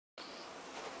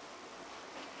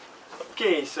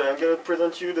Okay, so I'm going to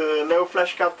present you the Now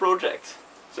flashcard project.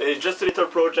 So it's just a little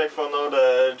project for now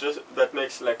that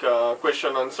makes like a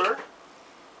question answer.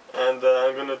 And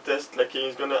I'm going to test, like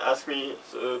he's going to ask me,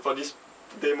 so for this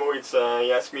demo it's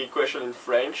he asked me a question in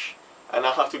French and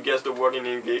I have to guess the word in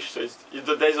English. So it's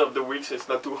the days of the week, so it's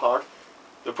not too hard.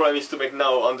 The problem is to make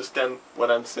Now understand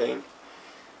what I'm saying.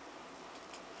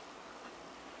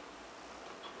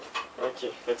 Okay,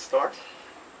 let's start.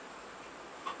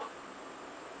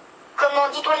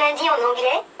 Comment dit-on lundi en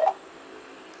anglais?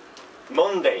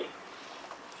 Monday.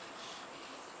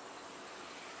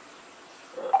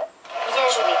 Bien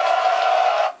joué.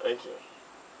 Okay,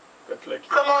 got lucky.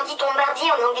 Comment dit-on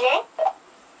mardi en anglais?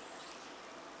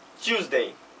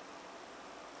 Tuesday.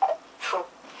 Faux.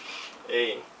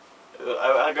 Hey,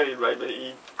 I got it right, but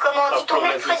he Comment dit-on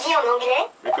mercredi en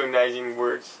anglais? recognizing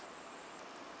words.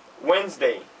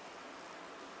 Wednesday.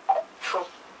 Faux.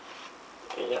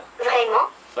 Yeah. Vraiment?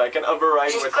 So I can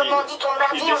override Juste what comment dit-on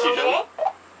mardi his en decision. anglais?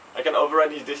 I can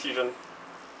override his decision.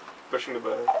 Pushing the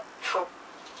button. Faux.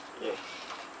 Yeah.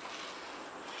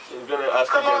 So he's gonna ask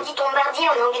Comment again. dit-on mardi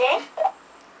en anglais?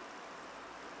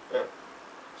 Yeah.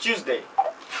 Tuesday.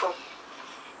 Faux.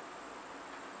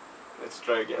 Let's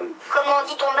try again. Comment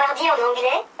dit-on mardi en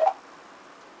anglais?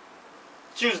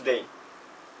 Tuesday.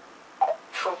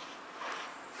 Faux.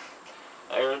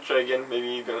 I'm gonna try again. Maybe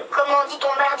you're gonna. Comment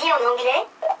dit-on mardi en anglais?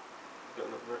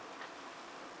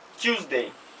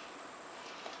 Tuesday.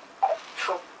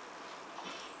 Faux.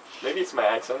 Maybe it's my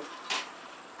accent.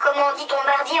 Comment dit-on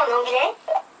mardi en anglais?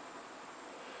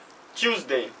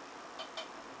 Tuesday.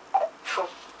 Faux.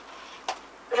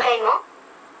 Vraiment?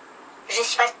 Je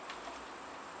suis pas...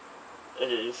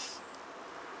 Yes.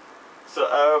 So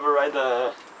I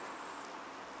override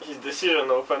his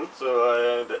decision open,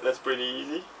 so that's pretty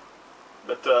easy.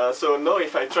 But so now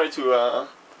if I try to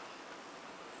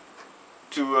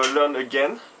learn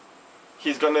again,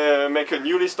 he's gonna make a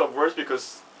new list of words,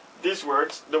 because these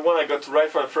words, the one I got right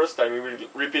for the first time, he will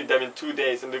repeat them in 2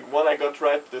 days, and the one I got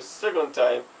right the second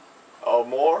time or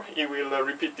more, he will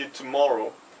repeat it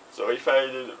tomorrow. So if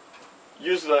I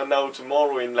use Now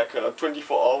tomorrow in like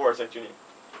 24 hours actually,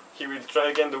 he will try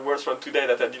again the words from today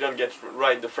that I didn't get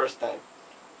right the first time.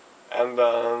 And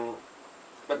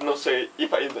but no, say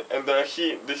if I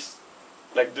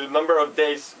like the number of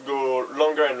days go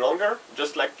longer and longer,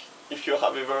 just like if you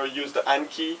have ever used the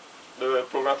Anki, the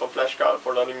program for flashcard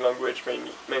for learning language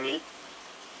mainly.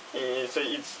 So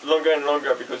it's longer and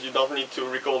longer because you don't need to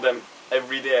recall them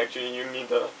every day. Actually, you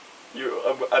need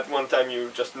at one time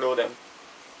you just know them.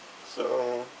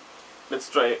 So let's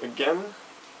try again.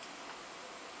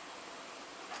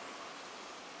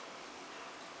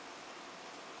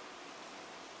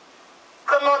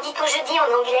 Comment dit-on jeudi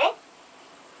en anglais?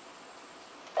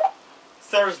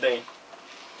 Thursday.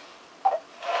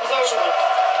 Bien joué.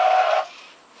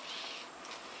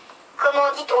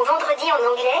 Comment dit-on vendredi en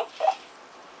anglais?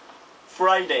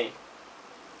 Friday.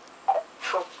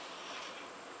 Faux.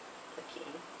 Okay.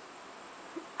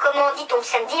 Comment dit-on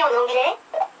samedi en anglais?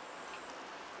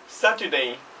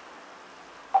 Saturday.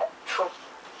 Faux.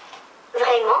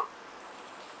 Vraiment?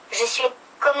 Je suis...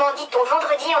 Comment dit-on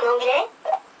vendredi en anglais?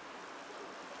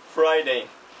 Friday.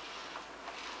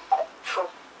 Faux.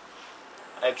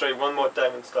 I try one more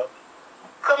time and stop.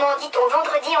 Comment dit-on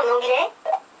vendredi en anglais?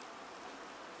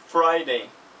 Friday.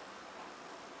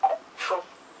 Faux.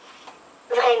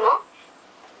 Vraiment?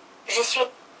 Je suis...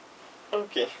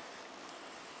 Okay.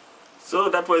 So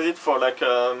that was it for like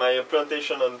my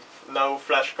presentation on Now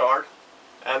flashcard,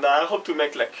 and I hope to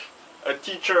make like a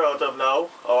teacher out of Now,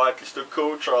 or at least a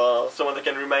coach or someone that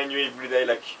can remind you every day.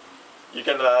 Like you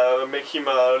can make him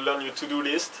learn your to-do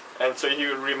list, and so he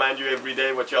will remind you every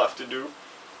day what you have to do,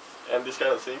 and this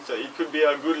kind of thing. So it could be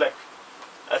a good like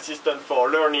assistant for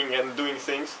learning and doing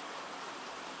things.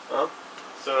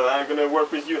 So I'm gonna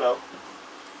work with you now.